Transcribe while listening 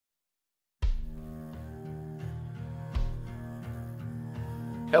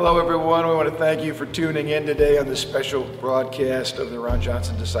Hello, everyone. We want to thank you for tuning in today on this special broadcast of the Ron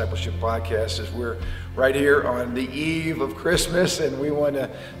Johnson Discipleship Podcast, as we're right here on the eve of Christmas, and we want to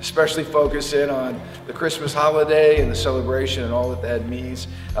especially focus in on the Christmas holiday and the celebration and all that that means.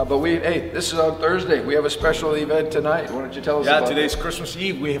 This is on Thursday. We have a special event tonight. Why don't you tell us about today's that? Christmas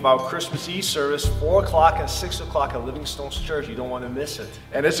Eve. We have our Christmas Eve service, 4 o'clock and 6 o'clock at Livingstone's Church. You don't want to miss it.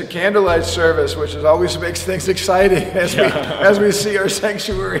 And it's a candlelight service, which always makes things exciting as we see our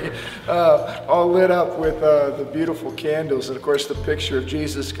sanctuary all lit up with the beautiful candles, and of course the picture of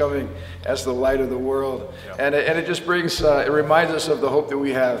Jesus coming as the light of the world. Yep. And it just brings, it reminds us of the hope that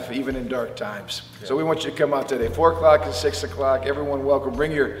we have even in dark times. Yep. So we want you to come out today, 4 o'clock and 6 o'clock. Everyone welcome.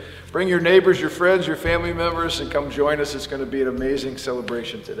 Bring your neighbors, your friends, your family members, and come join us. It's going to be an amazing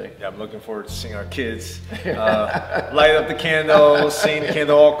celebration today. Yeah, I'm looking forward to seeing our kids light up the candles, seeing the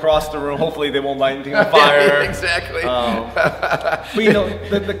candle all across the room. Hopefully they won't light anything on fire. Exactly.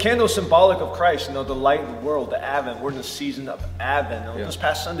 But the candle is symbolic of Christ, the light of the world, the Advent. We're in the season of Advent. This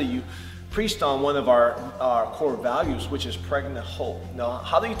past Sunday, you preached on one of our core values, which is pregnant hope. Now,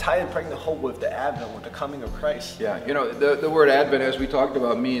 how do you tie in pregnant hope with the Advent, with the coming of Christ? Yeah, the word Advent, as we talked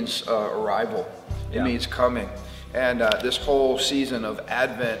about, means arrival. It means coming. And this whole season of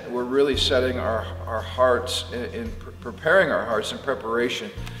Advent, we're really setting our hearts, preparing our hearts in preparation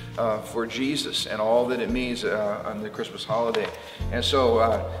for Jesus and all that it means on the Christmas holiday. And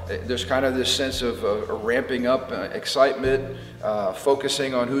so there's kind of this sense of ramping up excitement,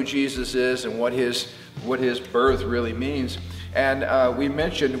 focusing on who Jesus is and what his birth really means. And we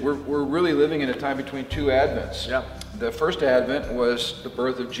mentioned we're really living in a time between two Advents. Yeah. The first Advent was the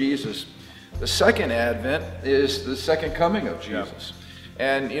birth of Jesus. The second Advent is the second coming of Jesus.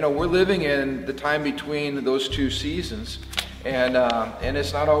 Yeah. And we're living in the time between those two seasons. And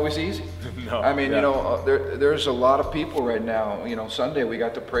it's not always easy. No, I mean, there's a lot of people right now. Sunday we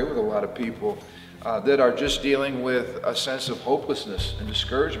got to pray with a lot of people that are just dealing with a sense of hopelessness and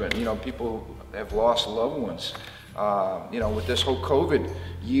discouragement. People have lost loved ones. With this whole COVID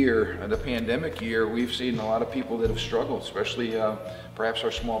year, the pandemic year, we've seen a lot of people that have struggled, especially perhaps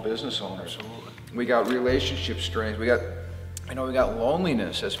our small business owners. Absolutely. We got relationship strains. We got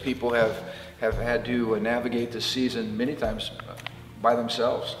loneliness as people have had to navigate this season many times by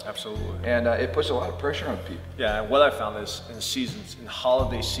themselves. Absolutely. And it puts a lot of pressure on people. Yeah, and what I found is in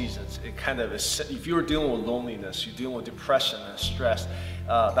holiday seasons, it kind of is, if you're dealing with loneliness, you're dealing with depression and stress,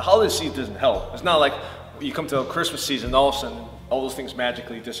 the holiday season doesn't help. It's not like you come to a Christmas season, all of a sudden, all those things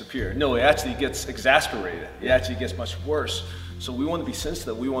magically disappear. No, it actually gets exacerbated. It actually gets much worse. So we want to be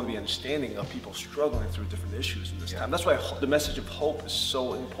sensitive. We want to be understanding of people struggling through different issues in this time. That's why the message of hope is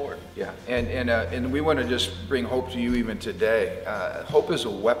so important. Yeah, and we want to just bring hope to you even today. Hope is a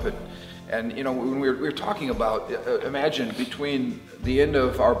weapon. And when we're talking about, imagine between the end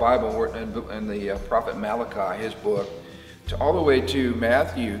of our Bible and the prophet Malachi, his book, to all the way to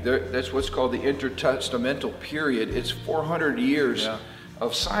Matthew, that's what's called the intertestamental period. It's 400 years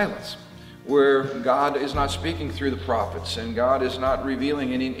of silence, where God is not speaking through the prophets and God is not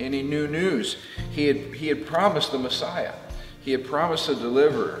revealing any new news. He had promised the Messiah. He had promised a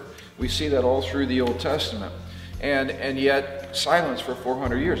deliverer. We see that all through the Old Testament. And yet silence for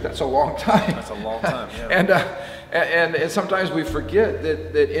 400 years. That's a long time. That's a long time, yeah. and sometimes we forget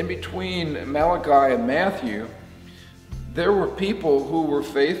that in between Malachi and Matthew, there were people who were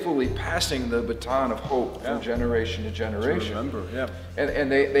faithfully passing the baton of hope from generation to generation. Remember, yeah.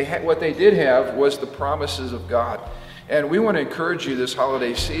 And they had, what they did have was the promises of God. And we want to encourage you this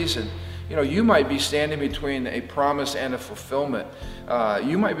holiday season. You might be standing between a promise and a fulfillment.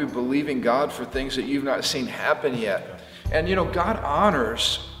 You might be believing God for things that you've not seen happen yet. And God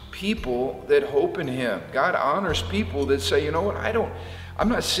honors people that hope in Him. God honors people that say, I'm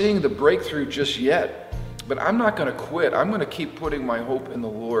not seeing the breakthrough just yet, but I'm not going to quit. I'm going to keep putting my hope in the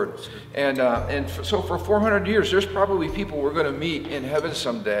Lord. So for 400 years, there's probably people we're going to meet in heaven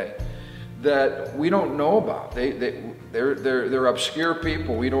someday that we don't know about. They're obscure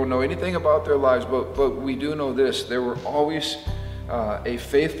people. We don't know anything about their lives, but we do know this. There were always a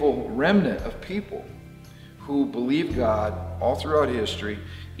faithful remnant of people who believed God all throughout history,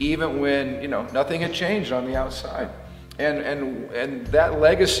 even when nothing had changed on the outside. And that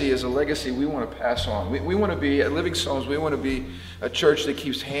legacy is a legacy we want to pass on. We want to be, at Living Stones, we want to be a church that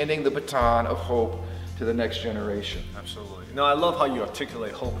keeps handing the baton of hope to the next generation. Absolutely. I love how you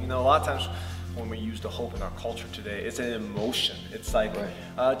articulate hope. A lot of times when we use the hope in our culture today, it's an emotion. It's like,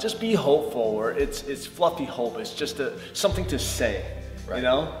 just be hopeful, or it's fluffy hope. It's just something to say.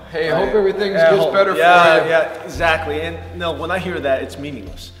 Hey, I hope everything gets better for you. Yeah, exactly. And when I hear that, it's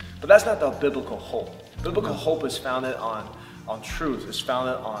meaningless. But that's not the biblical hope. Biblical hope is founded on on truth. It's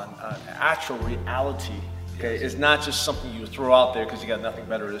founded on actual reality. Okay, it's not just something you throw out there because you got nothing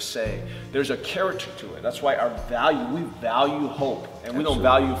better to say. There's a character to it. That's why we value hope, and we don't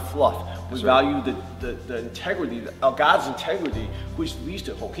value fluff. We value the integrity, God's integrity, which leads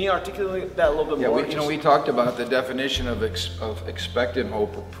to hope. Can you articulate that a little bit more? We talked about the definition of expectant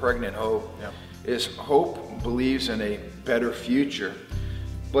hope or pregnant hope. Yeah. Is hope believes in a better future,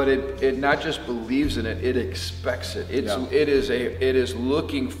 but it not just believes in it, it expects it. It is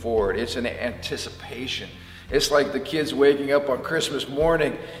looking for it. It's an anticipation. It's like the kids waking up on Christmas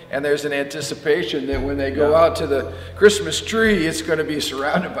morning and there's an anticipation that when they go out to the Christmas tree, it's going to be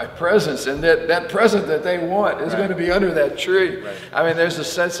surrounded by presents, and that present that they want is going to be under that tree. Right. I mean, there's a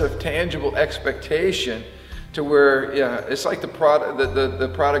sense of tangible expectation to where, it's like the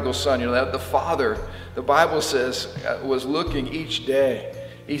prodigal son, the father, the Bible says, was looking each day.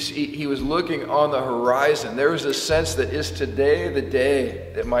 He was looking on the horizon. There was a sense that is today the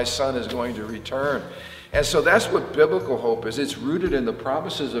day that my son is going to return. And so that's what biblical hope is. It's rooted in the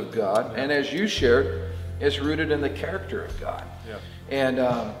promises of God, and as you shared, it's rooted in the character of God.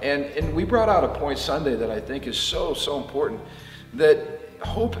 Yeah. And we brought out a point Sunday that I think is so important, that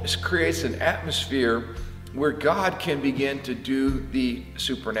hope creates an atmosphere where God can begin to do the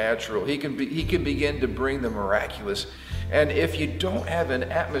supernatural. He can begin to bring the miraculous. And if you don't have an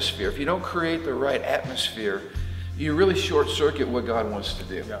atmosphere, if you don't create the right atmosphere, you really short circuit what God wants to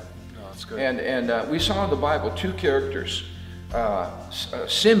do. Yeah. That's good. And we saw in the Bible two characters,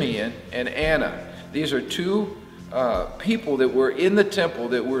 Simeon and Anna. These are two people that were in the temple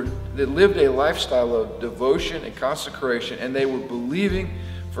that lived a lifestyle of devotion and consecration, and they were believing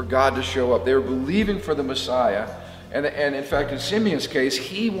for God to show up. They were believing for the Messiah. And in fact, in Simeon's case,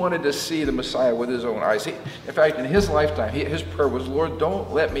 he wanted to see the Messiah with his own eyes. In fact, in his lifetime, his prayer was, Lord,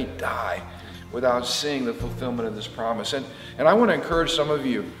 don't let me die without seeing the fulfillment of this promise. And I want to encourage some of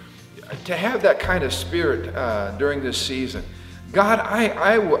you to have that kind of spirit during this season. God,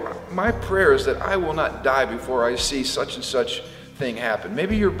 my prayer is that I will not die before I see such and such thing happen.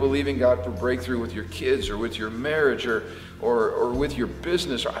 Maybe you're believing God for breakthrough with your kids or with your marriage or with your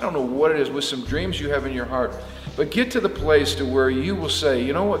business, or I don't know what it is, with some dreams you have in your heart. But get to the place to where you will say,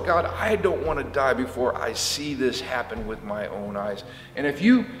 you know what, God, I don't want to die before I see this happen with my own eyes. And if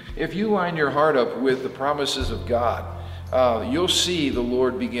you line your heart up with the promises of God, you'll see the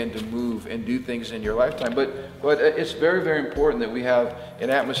Lord begin to move and do things in your lifetime. But it's very, very important that we have an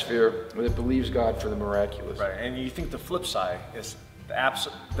atmosphere that believes God for the miraculous. Right, and you think the flip side is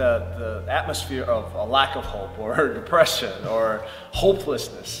the atmosphere of a lack of hope or depression or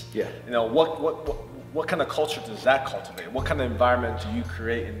hopelessness. Yeah. What kind of culture does that cultivate? What kind of environment do you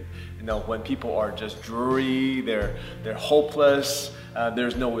create? When people are just dreary, they're hopeless.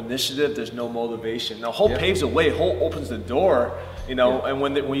 There's no initiative. There's no motivation. Now, hope paves the way. Hope opens the door. And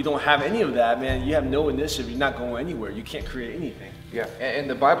when you don't have any of that, man, you have no initiative. You're not going anywhere. You can't create anything. Yeah, and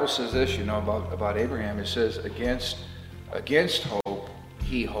the Bible says this, about Abraham. It says, against hope,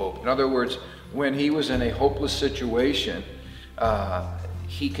 he hoped. In other words, when he was in a hopeless situation,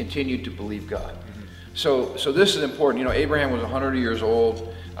 he continued to believe God. So this is important. Abraham was 100 years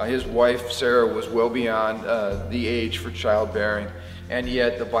old. His wife, Sarah, was well beyond the age for childbearing. And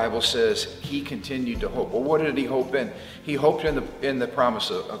yet the Bible says he continued to hope. Well, what did he hope in? He hoped in the promise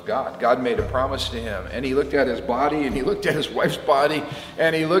of God. God made a promise to him. And he looked at his body, and he looked at his wife's body,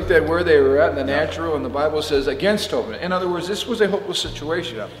 and he looked at where they were at in the natural, and the Bible says against hope. In other words, this was a hopeless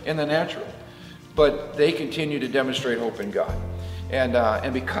situation in the natural. But they continued to demonstrate hope in God.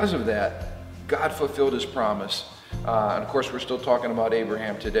 And because of that, God fulfilled his promise. And of course, we're still talking about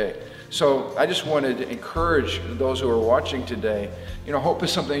Abraham today. So I just wanted to encourage those who are watching today, hope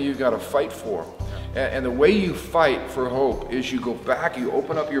is something you've got to fight for. And the way you fight for hope is you go back, you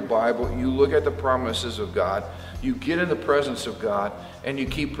open up your Bible, you look at the promises of God, you get in the presence of God, and you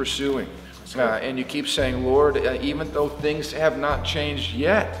keep pursuing. And you keep saying, Lord, even though things have not changed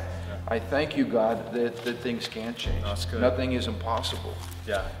yet, I thank you, God, that things can change. That's good. Nothing is impossible.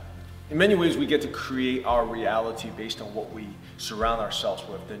 Yeah. In many ways, we get to create our reality based on what we surround ourselves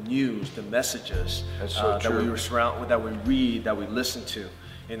with, the news, the messages that we read, that we listen to.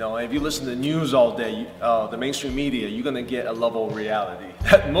 If you listen to the news all day, the mainstream media, you're going to get a level of reality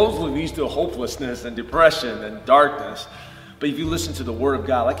that mostly leads to hopelessness and depression and darkness. But if you listen to the Word of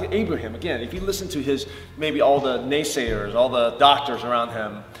God, like Abraham, again, if you listen to maybe all the naysayers, all the doctors around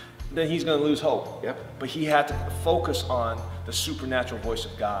him, then he's going to lose hope. Yep. But he had to focus on the supernatural voice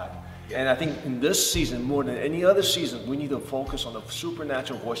of God. And I think in this season, more than any other season, we need to focus on the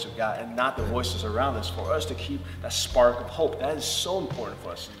supernatural voice of God and not the voices around us, for us to keep that spark of hope. That is so important for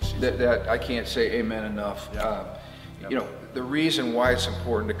us in this season. That I can't say amen enough. Yeah. You know, the reason why it's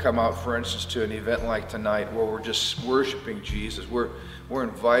important to come out, for instance, to an event like tonight where we're just worshiping Jesus, we're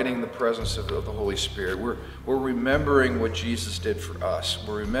inviting the presence of the Holy Spirit. We're remembering what Jesus did for us.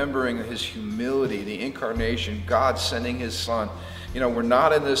 We're remembering his humility, the incarnation, God sending his Son. You know, we're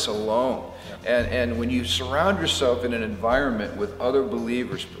not in this alone. And when you surround yourself in an environment with other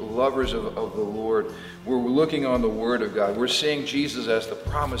believers, lovers of the Lord, we're looking on the Word of God. We're seeing Jesus as the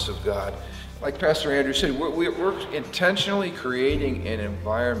promise of God. Like Pastor Andrew said, we're intentionally creating an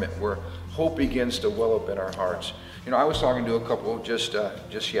environment where hope begins to well up in our hearts. You know, I was talking to a couple just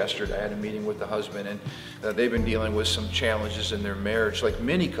yesterday. I had a meeting with the husband, and they've been dealing with some challenges in their marriage, like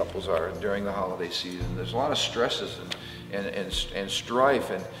many couples are during the holiday season. There's a lot of stresses and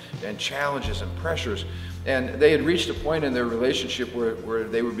strife and challenges and pressures. And they had reached a point in their relationship where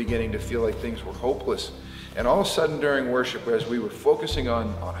they were beginning to feel like things were hopeless. And all of a sudden during worship, as we were focusing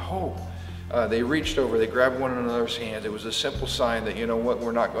on hope, they reached over, they grabbed one another's hands. It was a simple sign that, you know what,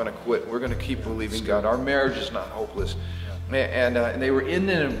 we're not going to quit. We're going to keep believing God. Our marriage is not hopeless. And they were in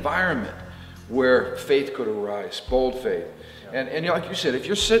an environment where faith could arise, bold faith. And you know, like you said, if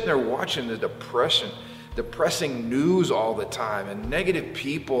you're sitting there watching the depressing news all the time, and negative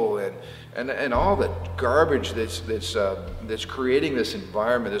people, and all the garbage that's creating this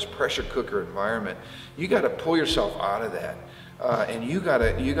environment, this pressure cooker environment, you got to pull yourself out of that. And you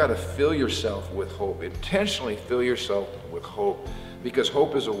gotta fill yourself with hope. Intentionally fill yourself with hope, because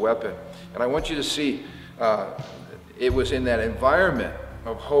hope is a weapon. And I want you to see, it was in that environment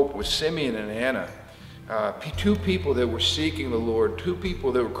of hope with Simeon and Anna, two people that were seeking the Lord, two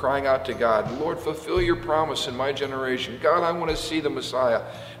people that were crying out to God, Lord, fulfill your promise in my generation. God, I want to see the Messiah.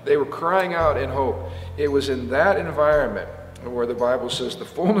 They were crying out in hope. It was in that environment where the Bible says the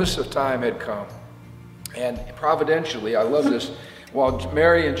fullness of time had come. And providentially, I love this, while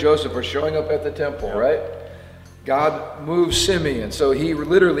Mary and Joseph are showing up at the temple, right? God moves Simeon. So he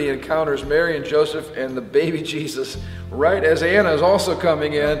literally encounters Mary and Joseph and the baby Jesus right as Anna is also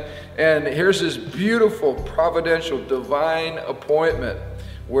coming in. And here's this beautiful, providential, divine appointment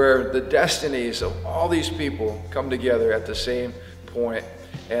where the destinies of all these people come together at the same point.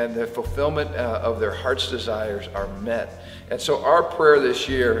 And the fulfillment of their heart's desires are met. And so our prayer this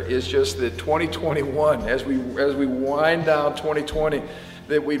year is just that 2021, as we wind down 2020,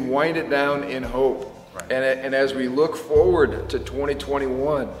 that we'd wind it down in hope. Right. And as we look forward to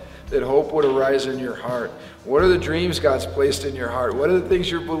 2021, that hope would arise in your heart. What are the dreams God's placed in your heart? What are the things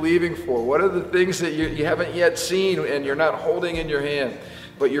you're believing for? What are the things that you haven't yet seen and you're not holding in your hand,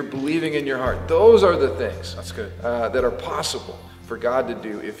 but you're believing in your heart? Those are the things that are possible for God to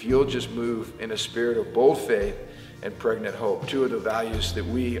do if you'll just move in a spirit of bold faith and pregnant hope. Two of the values that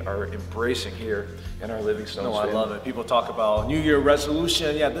we are embracing here in our Living Stones family. I love it. People talk about New Year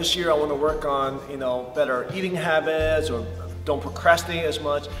resolution. Yeah, this year I want to work on, better eating habits, or don't procrastinate as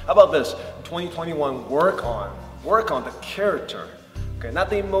much. How about this? 2021, work on the character. Okay, not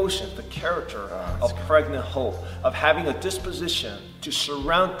the emotions, the character of pregnant hope, of having a disposition to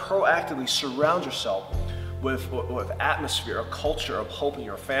proactively surround yourself with atmosphere, a culture of hope in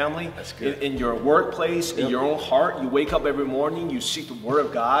your family, in your workplace, in your own heart. You wake up every morning, you seek the Word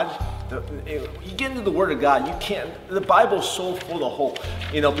of God. You get into the Word of God, the Bible is so full of hope,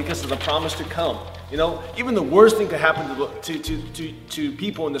 because of the promise to come. Even the worst thing could happen to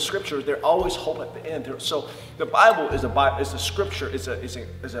people in the Scriptures, there's always hope at the end. So the Bible is the Scripture, is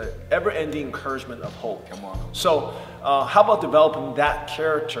an ever-ending encouragement of hope. Come on. So how about developing that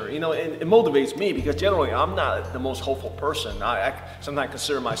character? It motivates me, because generally I'm not the most hopeful person. I sometimes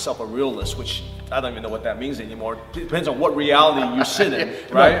consider myself a realist, which I don't even know what that means anymore. It depends on what reality you sit in,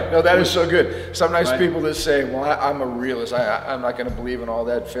 right? No, that is so good. Sometimes people that say, well, I'm a realist. I'm not going to believe in all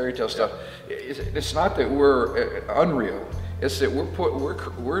that fairy tale stuff. It's not that we're unreal. It's that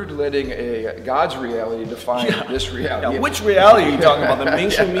we're letting God's reality define this reality. Yeah, which reality are you talking about? The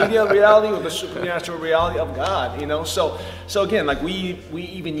mainstream media reality or the supernatural reality of God? So again, like we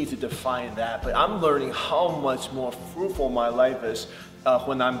even need to define that. But I'm learning how much more fruitful my life is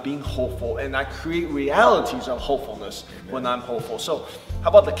when I'm being hopeful, and I create realities of hopefulness when I'm hopeful. So how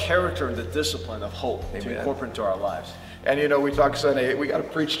about the character and the discipline of hope to incorporate into our lives? And we talk Sunday, we got to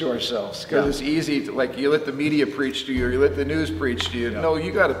preach to ourselves, because it's easy to, like, you let the media preach to you, or you let the news preach to you. Yeah. No,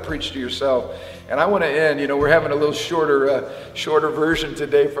 you got to preach to yourself. And I want to end, we're having a little shorter version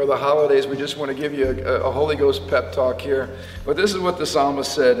today for the holidays. We just want to give you a Holy Ghost pep talk here. But this is what the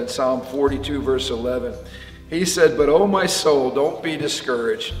psalmist said in Psalm 42, verse 11. He said, "But oh my soul, don't be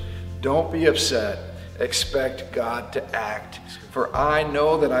discouraged. Don't be upset. Expect God to act. For I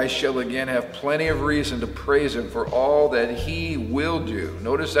know that I shall again have plenty of reason to praise him for all that he will do."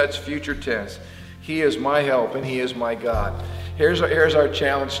 Notice that's future tense. He is my help and He is my God. Here's our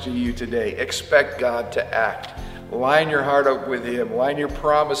challenge to you today. Expect God to act. Line your heart up with Him. Line your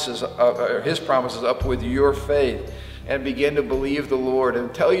promises, His promises up with your faith, and begin to believe the Lord.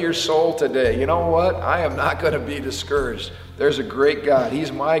 And tell your soul today, you know what? I am not going to be discouraged. There's a great God.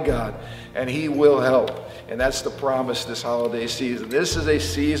 He's my God, and He will help. And that's the promise this holiday season. This is a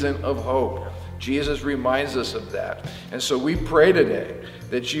season of hope. Jesus reminds us of that. And so we pray today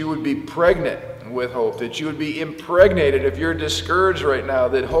that you would be pregnant with hope, that you would be impregnated. If you're discouraged right now,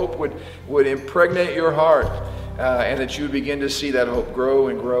 that hope would impregnate your heart, and that you would begin to see that hope grow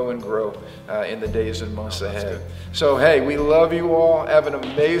and grow and grow in the days and months ahead. So, hey, we love you all. Have an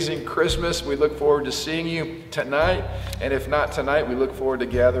amazing Christmas. We look forward to seeing you tonight. And if not tonight, we look forward to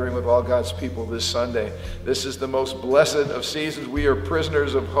gathering with all God's people this Sunday. This is the most blessed of seasons. We are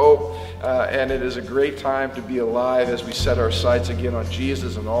prisoners of hope, and it is a great time to be alive as we set our sights again on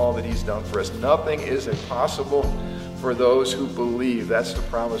Jesus and all that He's done for us. Nothing is impossible for those who believe. That's the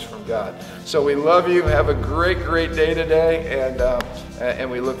promise from God. So we love you. Have a great, great day today, and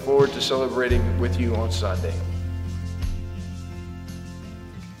we look forward to celebrating with you on Sunday.